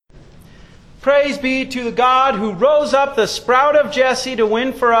Praise be to the God who rose up the sprout of Jesse to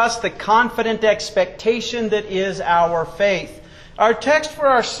win for us the confident expectation that is our faith. Our text for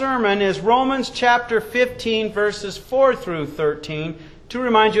our sermon is Romans chapter 15, verses 4 through 13. To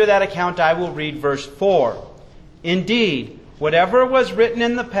remind you of that account, I will read verse 4. Indeed, whatever was written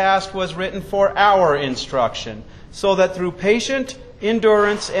in the past was written for our instruction, so that through patient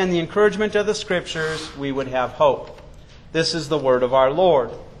endurance and the encouragement of the Scriptures we would have hope. This is the word of our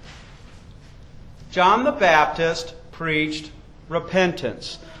Lord. John the Baptist preached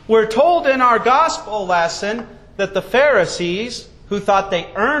repentance. We're told in our gospel lesson that the Pharisees, who thought they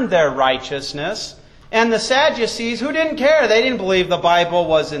earned their righteousness, and the Sadducees, who didn't care, they didn't believe the Bible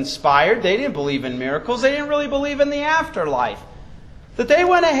was inspired, they didn't believe in miracles, they didn't really believe in the afterlife, that they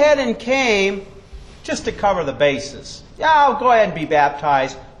went ahead and came just to cover the bases. Yeah, I'll go ahead and be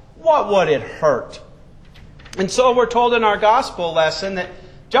baptized. What would it hurt? And so we're told in our gospel lesson that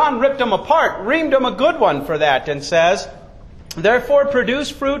John ripped them apart, reamed them a good one for that, and says, therefore produce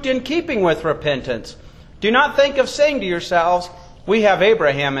fruit in keeping with repentance. Do not think of saying to yourselves, we have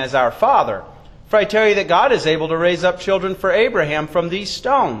Abraham as our father. For I tell you that God is able to raise up children for Abraham from these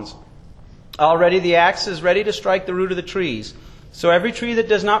stones. Already the axe is ready to strike the root of the trees. So every tree that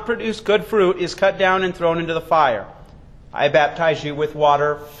does not produce good fruit is cut down and thrown into the fire. I baptize you with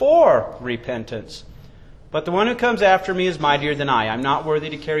water for repentance. But the one who comes after me is mightier than I. I'm not worthy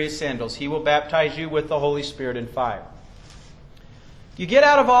to carry his sandals. He will baptize you with the Holy Spirit and fire. You get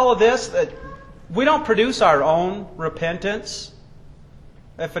out of all of this that we don't produce our own repentance.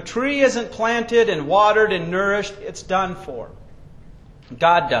 If a tree isn't planted and watered and nourished, it's done for.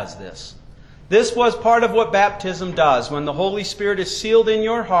 God does this. This was part of what baptism does. When the Holy Spirit is sealed in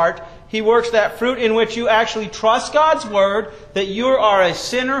your heart, He works that fruit in which you actually trust God's Word, that you are a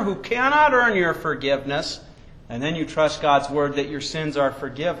sinner who cannot earn your forgiveness, and then you trust God's Word that your sins are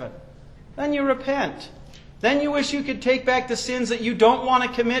forgiven. Then you repent. Then you wish you could take back the sins that you don't want to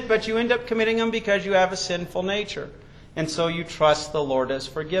commit, but you end up committing them because you have a sinful nature. And so you trust the Lord has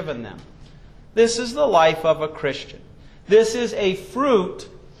forgiven them. This is the life of a Christian. This is a fruit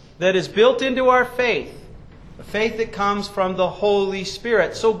that is built into our faith. A faith that comes from the Holy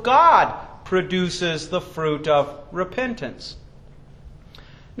Spirit. So God produces the fruit of repentance.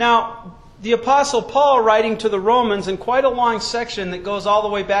 Now, the Apostle Paul, writing to the Romans in quite a long section that goes all the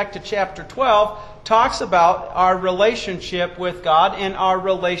way back to chapter 12, talks about our relationship with God and our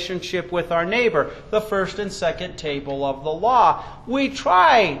relationship with our neighbor, the first and second table of the law. We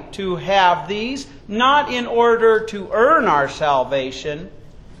try to have these not in order to earn our salvation,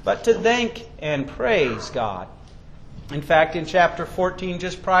 but to thank and praise God. In fact, in chapter 14,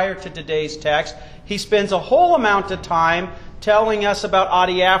 just prior to today's text, he spends a whole amount of time telling us about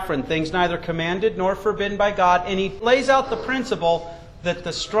adiaphron, things neither commanded nor forbidden by God, and he lays out the principle that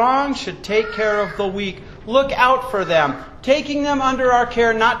the strong should take care of the weak. Look out for them, taking them under our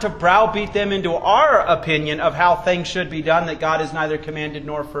care, not to browbeat them into our opinion of how things should be done, that God is neither commanded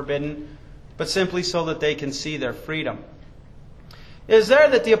nor forbidden, but simply so that they can see their freedom. It is there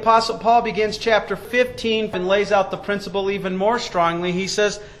that the Apostle Paul begins chapter 15 and lays out the principle even more strongly. He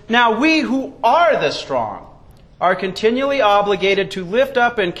says, now we who are the strong are continually obligated to lift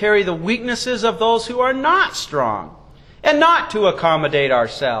up and carry the weaknesses of those who are not strong, and not to accommodate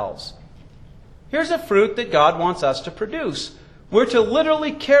ourselves. Here's a fruit that God wants us to produce. We're to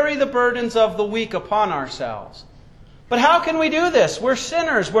literally carry the burdens of the weak upon ourselves. But how can we do this? We're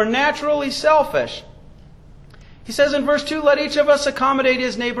sinners. We're naturally selfish. He says in verse 2, let each of us accommodate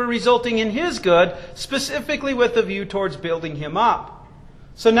his neighbor, resulting in his good, specifically with a view towards building him up.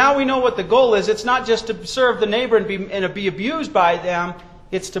 So now we know what the goal is. It's not just to serve the neighbor and be abused by them.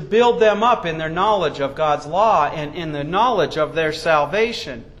 It's to build them up in their knowledge of God's law and in the knowledge of their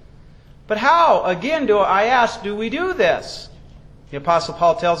salvation. But how, again, do we do this? The Apostle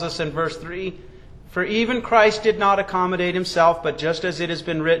Paul tells us in verse 3, for even Christ did not accommodate himself, but just as it has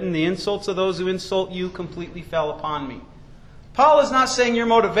been written, the insults of those who insult you completely fell upon me. Paul is not saying your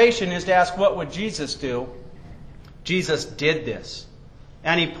motivation is to ask, what would Jesus do? Jesus did this.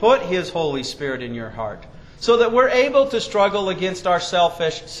 And He put His Holy Spirit in your heart, so that we're able to struggle against our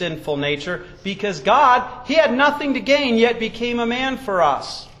selfish, sinful nature, because God, He had nothing to gain, yet became a man for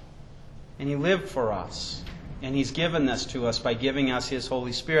us. And He lived for us. And He's given this to us by giving us His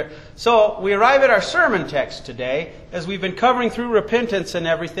Holy Spirit. So we arrive at our sermon text today, as we've been covering through repentance and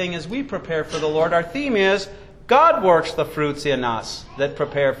everything as we prepare for the Lord. Our theme is, God works the fruits in us that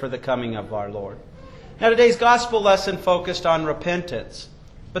prepare for the coming of our Lord. Now today's gospel lesson focused on repentance.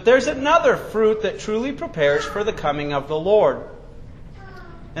 But there's another fruit that truly prepares for the coming of the Lord.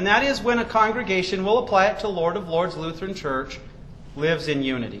 And that is when a congregation, will apply it to Lord of Lords Lutheran Church, lives in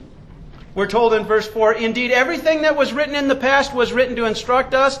unity. We're told in verse 4, "Indeed, everything that was written in the past was written to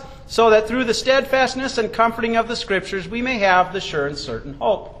instruct us, so that through the steadfastness and comforting of the Scriptures we may have the sure and certain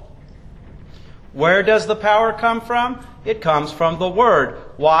hope." Where does the power come from? It comes from the Word.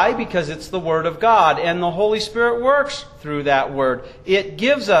 Why? Because it's the Word of God, and the Holy Spirit works through that Word. It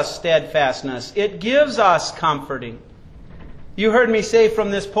gives us steadfastness. It gives us comforting. You heard me say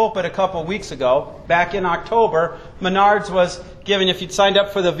from this pulpit a couple weeks ago, back in October, Menards was giving, if you'd signed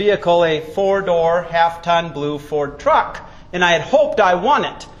up for the vehicle, a 4-door, half-ton blue Ford truck. And I had hoped I won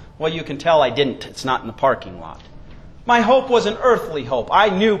it. Well, you can tell I didn't. It's not in the parking lot. My hope was an earthly hope. I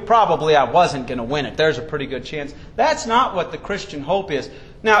knew probably I wasn't going to win it. There's a pretty good chance. That's not what the Christian hope is.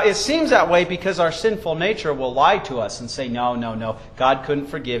 Now, it seems that way because our sinful nature will lie to us and say, no, God couldn't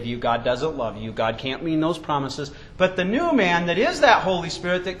forgive you. God doesn't love you. God can't mean those promises. But the new man that is that Holy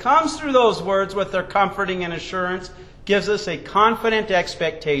Spirit that comes through those words with their comforting and assurance gives us a confident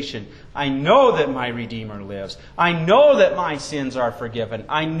expectation. I know that my Redeemer lives. I know that my sins are forgiven.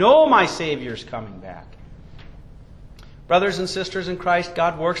 I know my Savior's coming back. Brothers and sisters in Christ,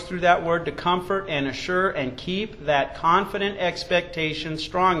 God works through that word to comfort and assure and keep that confident expectation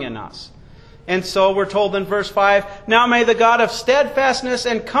strong in us. And so we're told in verse 5, "Now may the God of steadfastness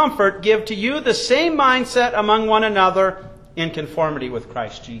and comfort give to you the same mindset among one another in conformity with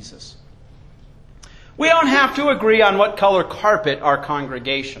Christ Jesus." We don't have to agree on what color carpet our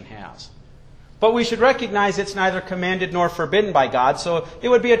congregation has. But we should recognize it's neither commanded nor forbidden by God, so it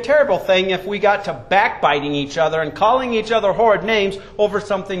would be a terrible thing if we got to backbiting each other and calling each other horrid names over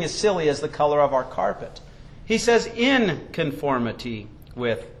something as silly as the color of our carpet. He says, in conformity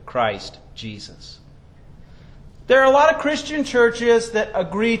with Christ Jesus. There are a lot of Christian churches that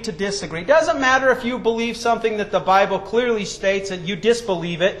agree to disagree. It doesn't matter if you believe something that the Bible clearly states and you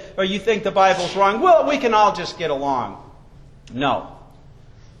disbelieve it, or you think the Bible's wrong. Well, we can all just get along. No.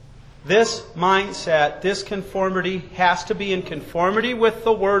 This mindset, this conformity has to be in conformity with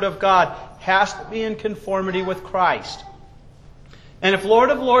the Word of God. Has to be in conformity with Christ. And if Lord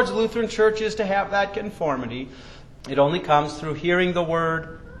of Lords Lutheran Church is to have that conformity, it only comes through hearing the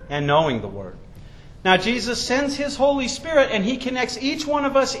Word and knowing the Word. Now Jesus sends His Holy Spirit and He connects each one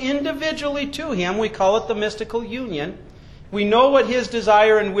of us individually to Him. We call it the mystical union. We know what His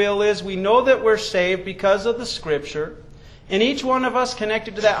desire and will is. We know that we're saved because of the Scripture. And each one of us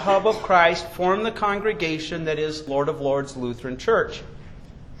connected to that hub of Christ form the congregation that is Lord of Lords Lutheran Church.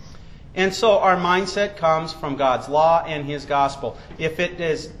 And so our mindset comes from God's law and His gospel. If it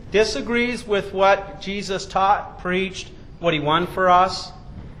disagrees with what Jesus taught, preached, what He won for us,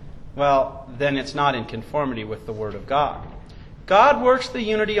 well, then it's not in conformity with the Word of God. God works the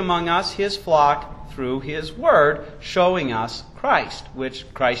unity among us, His flock, through His Word, showing us Christ, which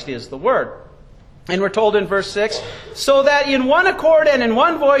Christ is the Word. And we're told in verse 6, "So that in one accord and in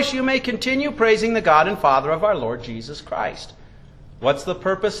one voice you may continue praising the God and Father of our Lord Jesus Christ." What's the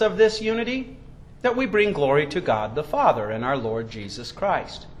purpose of this unity? That we bring glory to God the Father and our Lord Jesus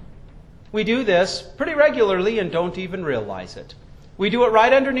Christ. We do this pretty regularly and don't even realize it. We do it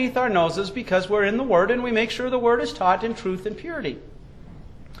right underneath our noses because we're in the Word and we make sure the Word is taught in truth and purity.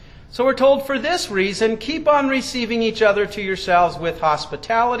 So we're told, "For this reason, keep on receiving each other to yourselves with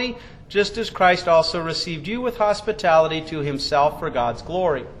hospitality, just as Christ also received you with hospitality to Himself for God's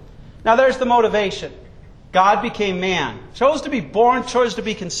glory." Now there's the motivation. God became man, chose to be born, chose to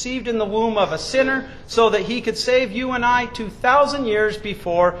be conceived in the womb of a sinner so that He could save you and I 2,000 years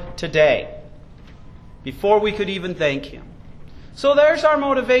before today, before we could even thank Him. So there's our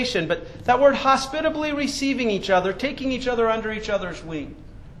motivation. But that word hospitably receiving each other, taking each other under each other's wing,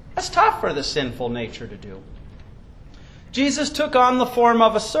 that's tough for the sinful nature to do. Jesus took on the form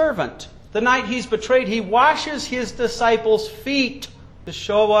of a servant. The night He's betrayed, He washes His disciples' feet to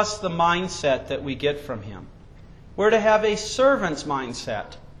show us the mindset that we get from Him. We're to have a servant's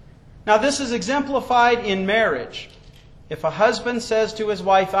mindset. Now this is exemplified in marriage. If a husband says to his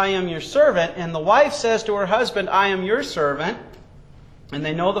wife, "I am your servant," and the wife says to her husband, "I am your servant," and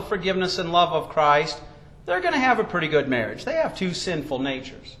they know the forgiveness and love of Christ, they're going to have a pretty good marriage. They have two sinful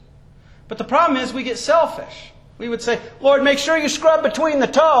natures. But the problem is we get selfish. We would say, "Lord, make sure you scrub between the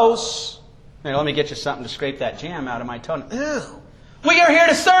toes." Hey, let me get you something to scrape that jam out of my toe. Ew. We are here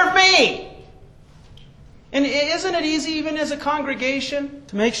to serve me. And isn't it easy, even as a congregation,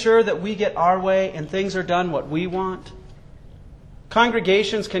 to make sure that we get our way and things are done what we want?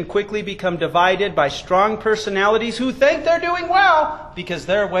 Congregations can quickly become divided by strong personalities who think they're doing well because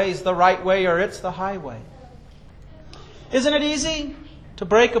their way's the right way or it's the highway. Isn't it easy to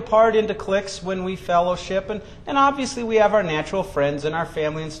break apart into cliques when we fellowship? And obviously we have our natural friends and our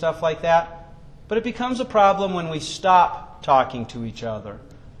family and stuff like that. But it becomes a problem when we stop talking to each other,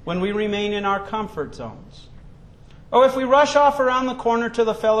 when we remain in our comfort zones. Or if we rush off around the corner to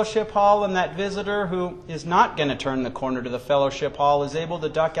the fellowship hall and that visitor who is not going to turn the corner to the fellowship hall is able to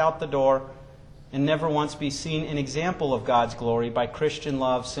duck out the door and never once be seen an example of God's glory by Christian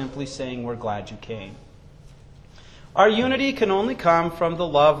love simply saying, "We're glad you came." Our unity can only come from the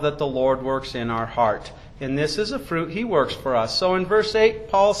love that the Lord works in our heart. And this is a fruit He works for us. So in verse 8,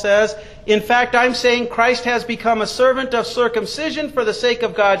 Paul says, "In fact, I'm saying Christ has become a servant of circumcision for the sake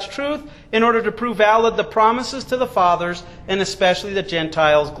of God's truth, in order to prove valid the promises to the fathers, and especially the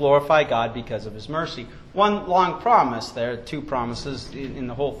Gentiles glorify God because of His mercy." One long promise there, two promises in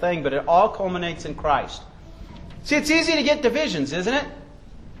the whole thing, but it all culminates in Christ. See, it's easy to get divisions, isn't it?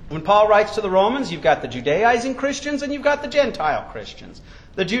 When Paul writes to the Romans, you've got the Judaizing Christians and you've got the Gentile Christians.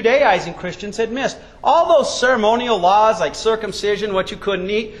 The Judaizing Christians had missed all those ceremonial laws like circumcision, what you couldn't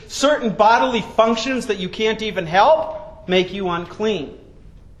eat, certain bodily functions that you can't even help, make you unclean.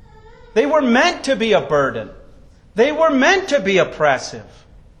 They were meant to be a burden. They were meant to be oppressive.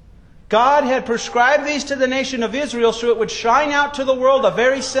 God had prescribed these to the nation of Israel so it would shine out to the world a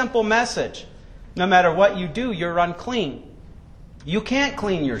very simple message. No matter what you do, you're unclean. You can't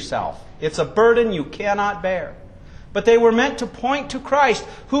clean yourself. It's a burden you cannot bear. But they were meant to point to Christ,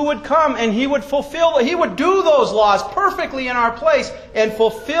 who would come and He would fulfill, He would do those laws perfectly in our place and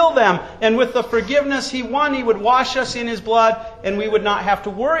fulfill them. And with the forgiveness He won, He would wash us in His blood and we would not have to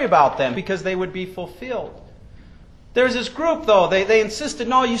worry about them because they would be fulfilled. There's this group, though, they insisted,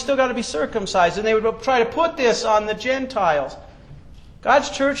 no, you still got to be circumcised. And they would try to put this on the Gentiles. God's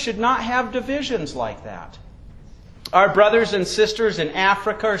church should not have divisions like that. Our brothers and sisters in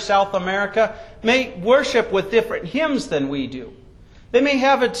Africa or South America may worship with different hymns than we do. They may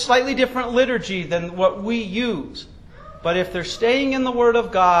have a slightly different liturgy than what we use. But if they're staying in the Word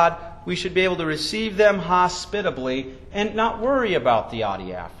of God, we should be able to receive them hospitably and not worry about the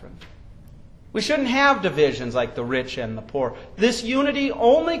adiaphron. We shouldn't have divisions like the rich and the poor. This unity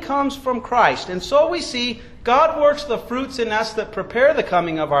only comes from Christ. And so we see God works the fruits in us that prepare the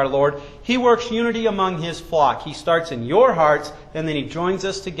coming of our Lord. He works unity among His flock. He starts in your hearts, and then He joins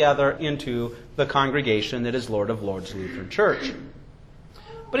us together into the congregation that is Lord of Lords Lutheran Church.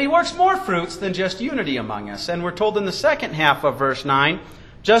 But He works more fruits than just unity among us. And we're told in the second half of verse 9,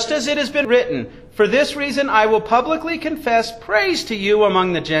 "Just as it has been written, for this reason I will publicly confess praise to you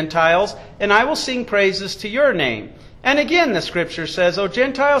among the Gentiles, and I will sing praises to your name." And again the Scripture says, "O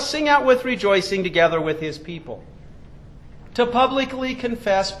Gentiles, sing out with rejoicing together with His people." To publicly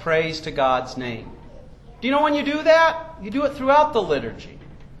confess praise to God's name. Do you know when you do that? You do it throughout the liturgy.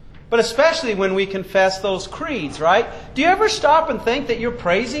 But especially when we confess those creeds, right? Do you ever stop and think that you're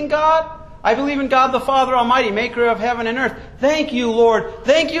praising God? I believe in God the Father Almighty, maker of heaven and earth. Thank you, Lord.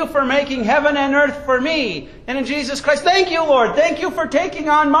 Thank you for making heaven and earth for me. And in Jesus Christ, thank you, Lord. Thank you for taking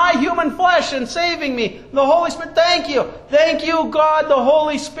on my human flesh and saving me. The Holy Spirit, thank you. Thank you, God, the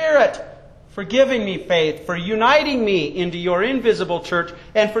Holy Spirit, for giving me faith, for uniting me into your invisible church,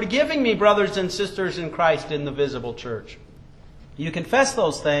 and for giving me brothers and sisters in Christ in the visible church. You confess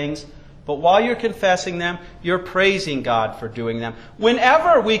those things, but while you're confessing them, you're praising God for doing them.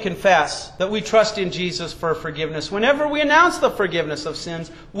 Whenever we confess that we trust in Jesus for forgiveness, whenever we announce the forgiveness of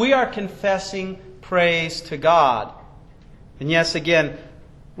sins, we are confessing praise to God. And yes, again,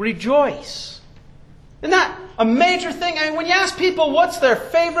 rejoice. Isn't that a major thing? I mean, when you ask people what's their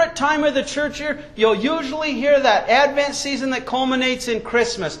favorite time of the church year, you'll usually hear that Advent season that culminates in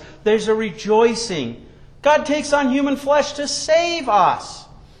Christmas. There's a rejoicing. God takes on human flesh to save us.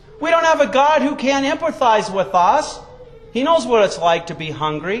 We don't have a God who can't empathize with us. He knows what it's like to be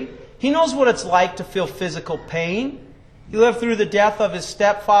hungry. He knows what it's like to feel physical pain. He lived through the death of His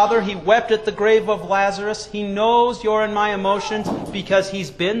stepfather. He wept at the grave of Lazarus. He knows your and my emotions because He's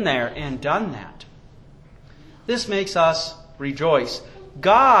been there and done that. This makes us rejoice.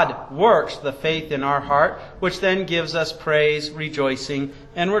 God works the faith in our heart, which then gives us praise, rejoicing,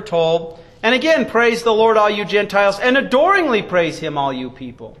 and we're told, and again, praise the Lord, all you Gentiles, and adoringly praise Him, all you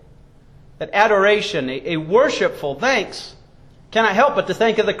people. That adoration, a worshipful thanks. Cannot help but to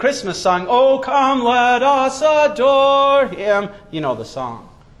think of the Christmas song, "Oh, come, let us adore Him." You know the song.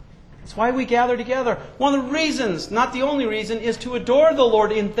 That's why we gather together. One of the reasons, not the only reason, is to adore the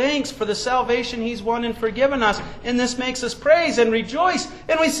Lord in thanks for the salvation He's won and forgiven us. And this makes us praise and rejoice.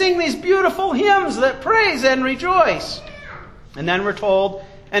 And we sing these beautiful hymns that praise and rejoice. And then we're told,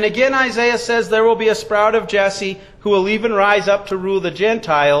 and again Isaiah says there will be a sprout of Jesse who will even rise up to rule the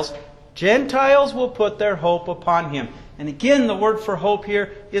Gentiles. Gentiles will put their hope upon Him. And again, the word for hope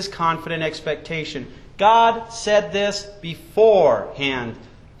here is confident expectation. God said this beforehand.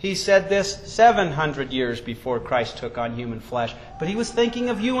 He said this 700 years before Christ took on human flesh. But he was thinking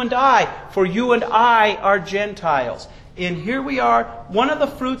of you and I, for you and I are Gentiles. And here we are. One of the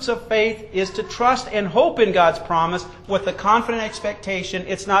fruits of faith is to trust and hope in God's promise with a confident expectation.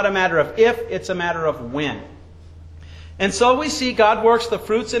 It's not a matter of if, it's a matter of when. And so we see God works the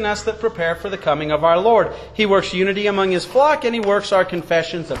fruits in us that prepare for the coming of our Lord. He works unity among His flock, and He works our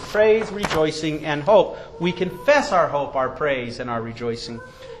confessions of praise, rejoicing, and hope. We confess our hope, our praise, and our rejoicing.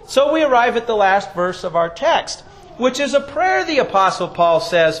 So we arrive at the last verse of our text, which is a prayer the Apostle Paul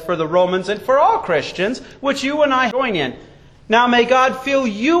says for the Romans and for all Christians, which you and I join in. Now may God fill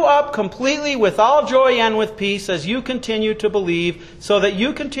you up completely with all joy and with peace as you continue to believe, so that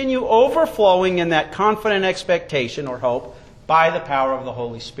you continue overflowing in that confident expectation or hope by the power of the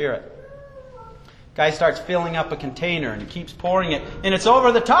Holy Spirit. Guy starts filling up a container and he keeps pouring it, and it's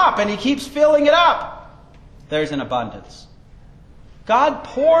over the top and he keeps filling it up. There's an abundance. God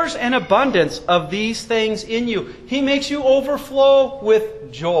pours an abundance of these things in you. He makes you overflow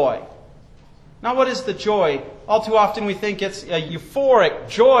with joy. Now, what is the joy? All too often we think it's a euphoric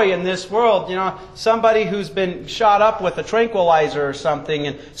joy in this world. You know, somebody who's been shot up with a tranquilizer or something.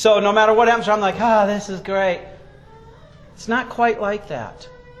 And so no matter what happens, I'm like, this is great. It's not quite like that.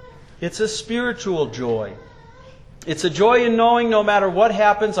 It's a spiritual joy. It's a joy in knowing no matter what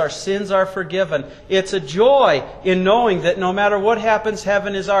happens, our sins are forgiven. It's a joy in knowing that no matter what happens,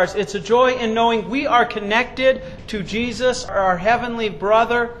 heaven is ours. It's a joy in knowing we are connected to Jesus, our heavenly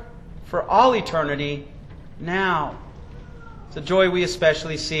brother, for all eternity now. It's a joy we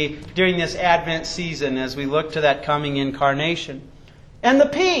especially see during this Advent season as we look to that coming incarnation. And the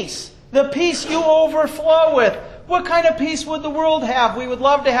peace you overflow with. What kind of peace would the world have? We would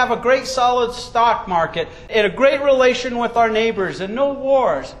love to have a great solid stock market and a great relation with our neighbors and no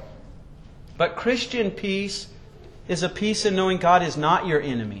wars. But Christian peace is a peace in knowing God is not your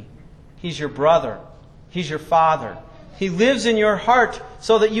enemy. He's your brother. He's your Father. He lives in your heart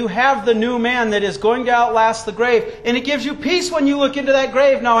so that you have the new man that is going to outlast the grave. And it gives you peace when you look into that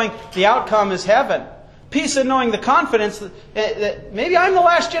grave knowing the outcome is heaven. Peace in knowing the confidence that maybe I'm the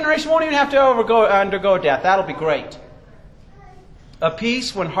last generation, won't even have to undergo death. That'll be great. A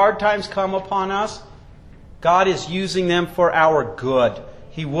peace when hard times come upon us, God is using them for our good.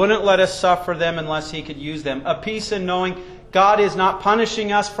 He wouldn't let us suffer them unless He could use them. A peace in knowing God is not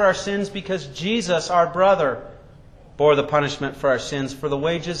punishing us for our sins because Jesus, our brother, bore the punishment for our sins. For the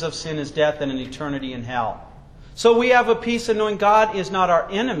wages of sin is death and an eternity in hell. So we have a peace in knowing God is not our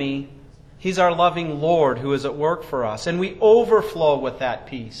enemy. He's our loving Lord who is at work for us. And we overflow with that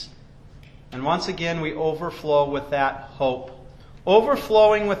peace. And once again, we overflow with that hope.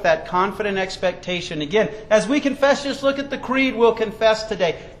 Overflowing with that confident expectation. Again, as we confess, just look at the creed we'll confess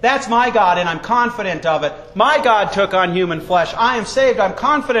today. That's my God and I'm confident of it. My God took on human flesh. I am saved. I'm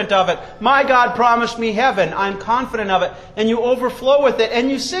confident of it. My God promised me heaven. I'm confident of it. And you overflow with it. And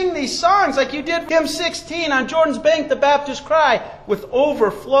you sing these songs like you did hymn 16 on Jordan's Bank, the Baptist Cry, with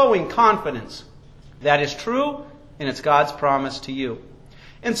overflowing confidence. That is true, and it's God's promise to you.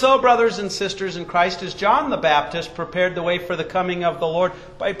 And so, brothers and sisters in Christ, as John the Baptist prepared the way for the coming of the Lord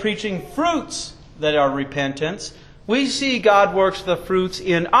by preaching fruits that are repentance, we see God works the fruits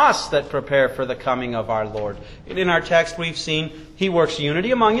in us that prepare for the coming of our Lord. And in our text we've seen He works unity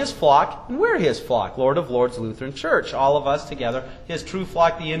among His flock, and we're His flock, Lord of Lords Lutheran Church, all of us together, His true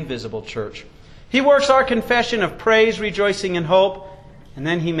flock, the invisible church. He works our confession of praise, rejoicing, and hope, and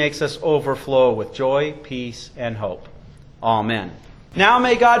then He makes us overflow with joy, peace, and hope. Amen. Now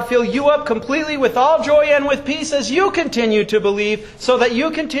may God fill you up completely with all joy and with peace as you continue to believe, so that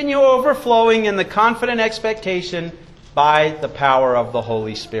you continue overflowing in the confident expectation by the power of the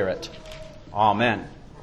Holy Spirit. Amen.